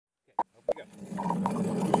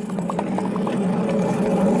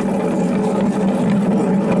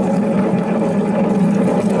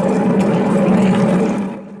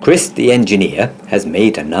Chris the engineer has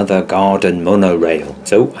made another garden monorail,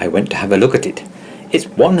 so I went to have a look at it. It's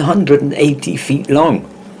 180 feet long,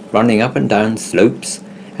 running up and down slopes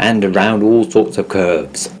and around all sorts of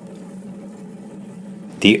curves.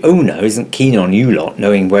 The owner isn't keen on you lot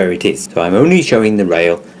knowing where it is, so I'm only showing the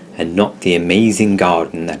rail and not the amazing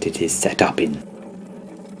garden that it is set up in.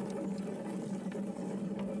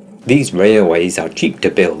 These railways are cheap to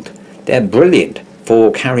build. They're brilliant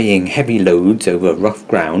for carrying heavy loads over rough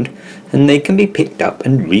ground, and they can be picked up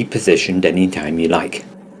and repositioned anytime you like.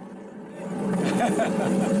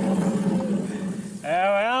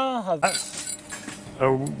 Well, that's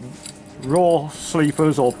raw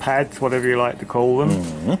sleepers or pads, whatever you like to call them.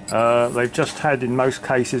 They've just had, in most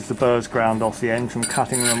cases, the burrs ground off the end from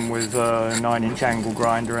cutting them with a 9-inch angle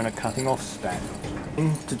grinder and a cutting off stand.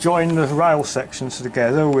 To join the rail sections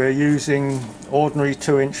together, we're using ordinary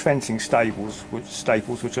 2-inch fencing staples, which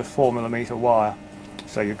are 4mm wire.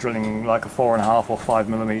 So you're drilling like a 4.5 or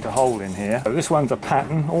 5mm hole in here. So this one's a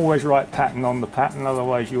pattern. Always write pattern on the pattern,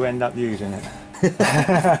 otherwise you end up using it.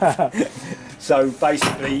 So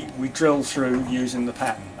basically, we drill through using the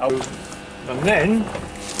pattern. And then,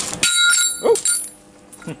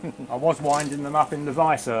 I was winding them up in the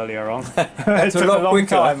vise earlier on. It took a long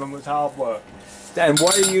time and was hard work. And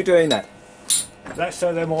why are you doing that? That's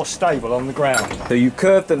so they're more stable on the ground. So you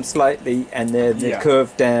curve them slightly and then they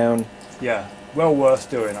curve down. Yeah, well worth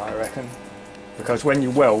doing, I reckon. Because when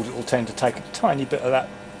you weld, it will tend to take a tiny bit of that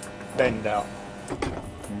bend out.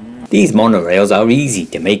 These monorails are easy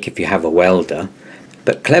to make if you have a welder,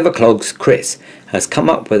 but Clever Clogs Chris has come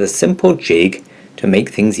up with a simple jig to make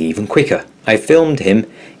things even quicker. I filmed him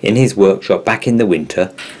in his workshop back in the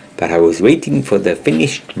winter, but I was waiting for the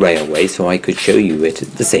finished railway so I could show you it at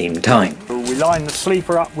the same time. We line the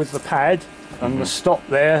sleeper up with the pad, and the stop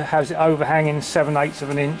there has it overhanging 7/8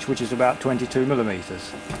 of an inch, which is about 22mm.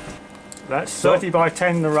 That's 30 by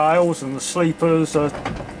 10 the rails, and the sleepers are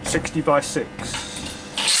 60 by 6.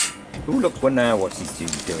 Oh look, well now what's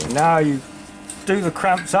he's doing? Now you do the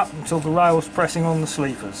cramps up until the rail's pressing on the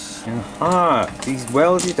sleepers. Ah, he's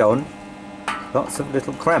welded on lots of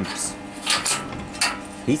little cramps.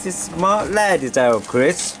 He's a smart lad, is our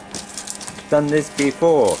Chris. Done this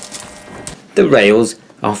before. The rails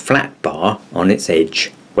are flat bar on its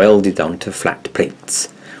edge, welded onto flat plates,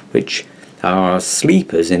 which are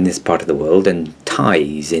sleepers in this part of the world and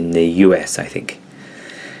ties in the US, I think.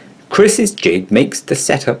 Chris's jig makes the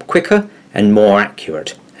setup quicker and more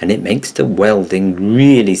accurate, and it makes the welding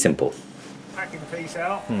really simple. Packing the piece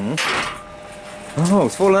out. Oh,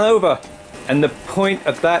 it's fallen over. And the point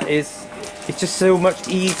of that is, it's just so much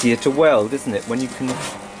easier to weld, isn't it? When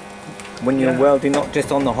you're welding not just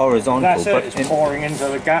on the horizontal, that's but it's pouring into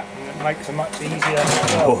the gap, and it makes it much easier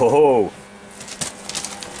to weld. Oh.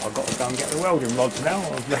 I've got to go and get the welding rods now.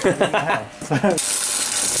 I've left them in the house.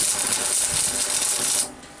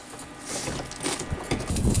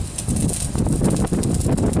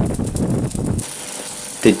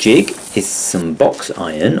 The jig is some box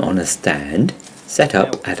iron on a stand set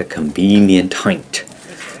up at a convenient height.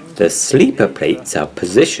 The sleeper plates are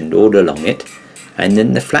positioned all along it, and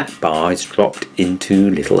then the flat bar is dropped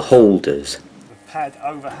into little holders. The pad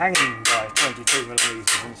overhanging by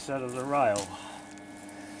 22mm instead of the rail.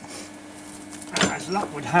 As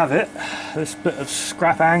luck would have it, this bit of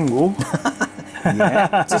scrap angle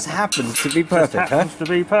Yeah, just happens to be perfect, just happens to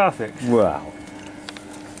be perfect. Wow.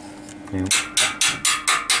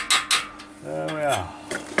 There we are.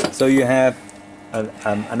 So you have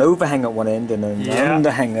an overhang at one end and an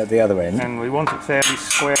underhang at the other end. And we want it fairly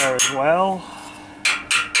square as well.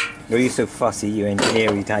 Oh, you're so fussy, you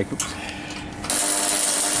engineering type.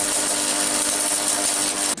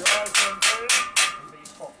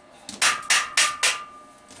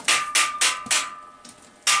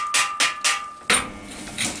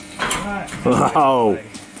 Wow.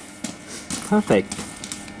 Perfect.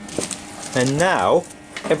 And now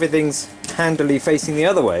everything's handily facing the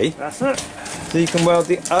other way. That's it. So you can weld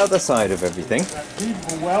the other side of everything. That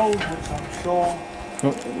beautiful weld, which I'm sure.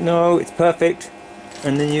 No, it's perfect.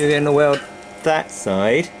 And then you're going to weld that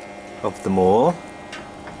side of the maul.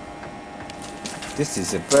 This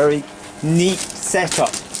is a very neat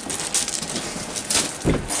setup.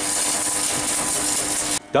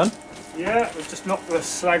 Done? Yeah, we've just knocked the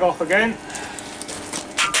slag off again.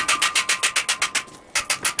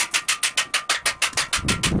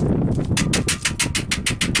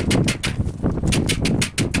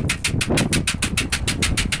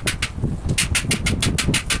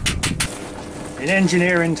 In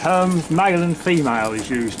engineering terms, male and female is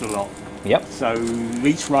used a lot. Yep. So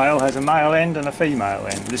each rail has a male end and a female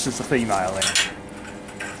end. This is the female end.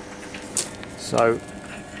 So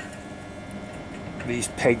these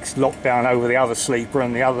pegs lock down over the other sleeper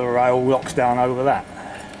and the other rail locks down over that.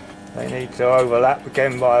 They need to overlap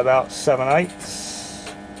again by about 7/8.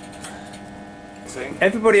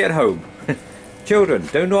 Everybody at home, children,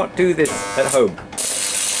 do not do this at home.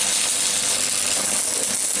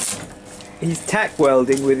 He's tack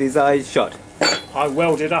welding with his eyes shut. I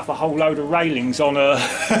welded up a whole load of railings on a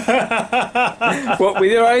What,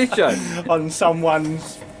 with your eyes shut? on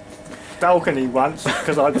someone's balcony once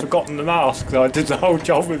because I'd forgotten the mask, so I did the whole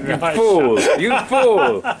job with my eyes Fool! shut. You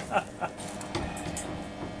fool!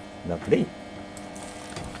 Lovely.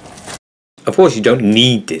 Of course, you don't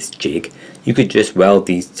need this jig. You could just weld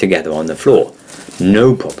these together on the floor.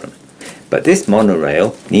 No problem. But this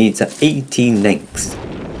monorail needs 18 lengths.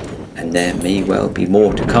 And there may well be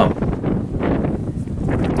more to come.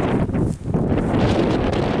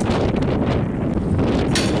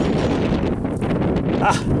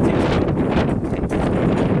 How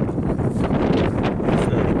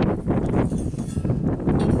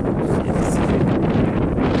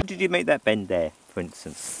did you make that bend there, for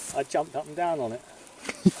instance? I jumped up and down on it.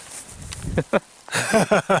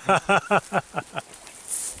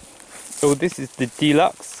 So this is the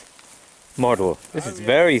deluxe model. This is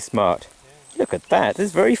very smart. Look at that, this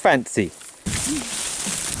is very fancy.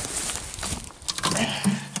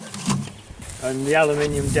 And the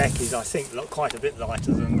aluminium deck is, I think, quite a bit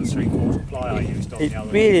lighter than the 3/4 ply I used on It the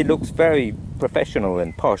other really looks very professional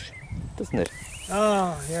and posh, doesn't it?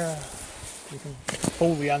 Oh, yeah. You can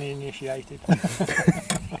fool the uninitiated.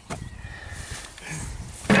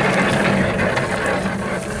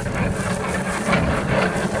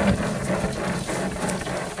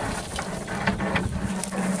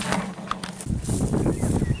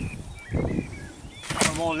 On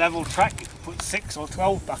a more level track, you can put 6 or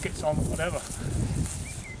 12 buckets on, whatever.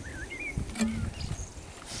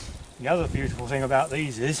 The other beautiful thing about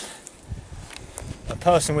these is a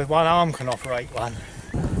person with one arm can operate one.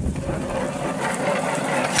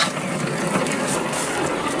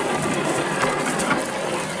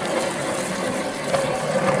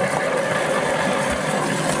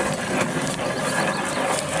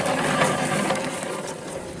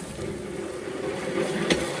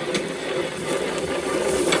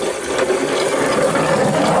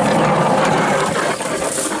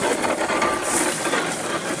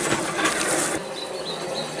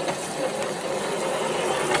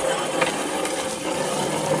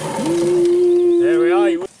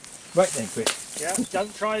 Right then, Chris. Yeah,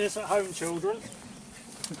 don't try this at home, children.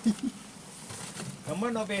 I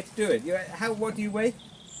might not be able to do it. What do you weigh?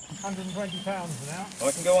 120 pounds now. Oh,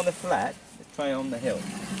 I can go on the flat. Let's try on the hill.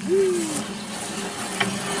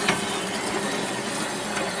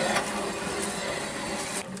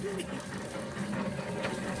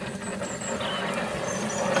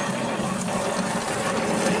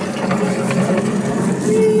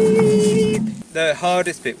 The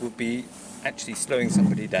hardest bit would be actually slowing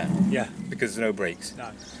somebody down. Yeah. Because there's no brakes. No.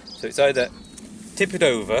 So it's either tip it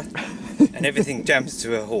over and everything jams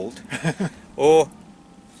to a halt, or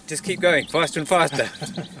just keep going faster and faster.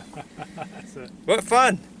 That's it. What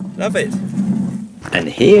fun! Love it. And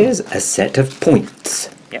here's a set of points.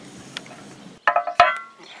 Yep.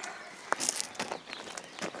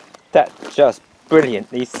 That's just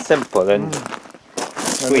brilliantly simple and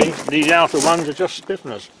sweet. And these outer ones are just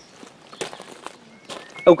stiffeners.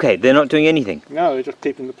 Okay, they're not doing anything. No, they're just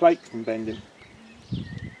keeping the plates from bending.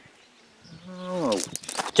 Oh,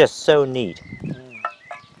 just so neat.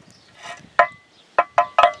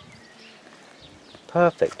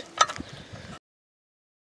 Perfect.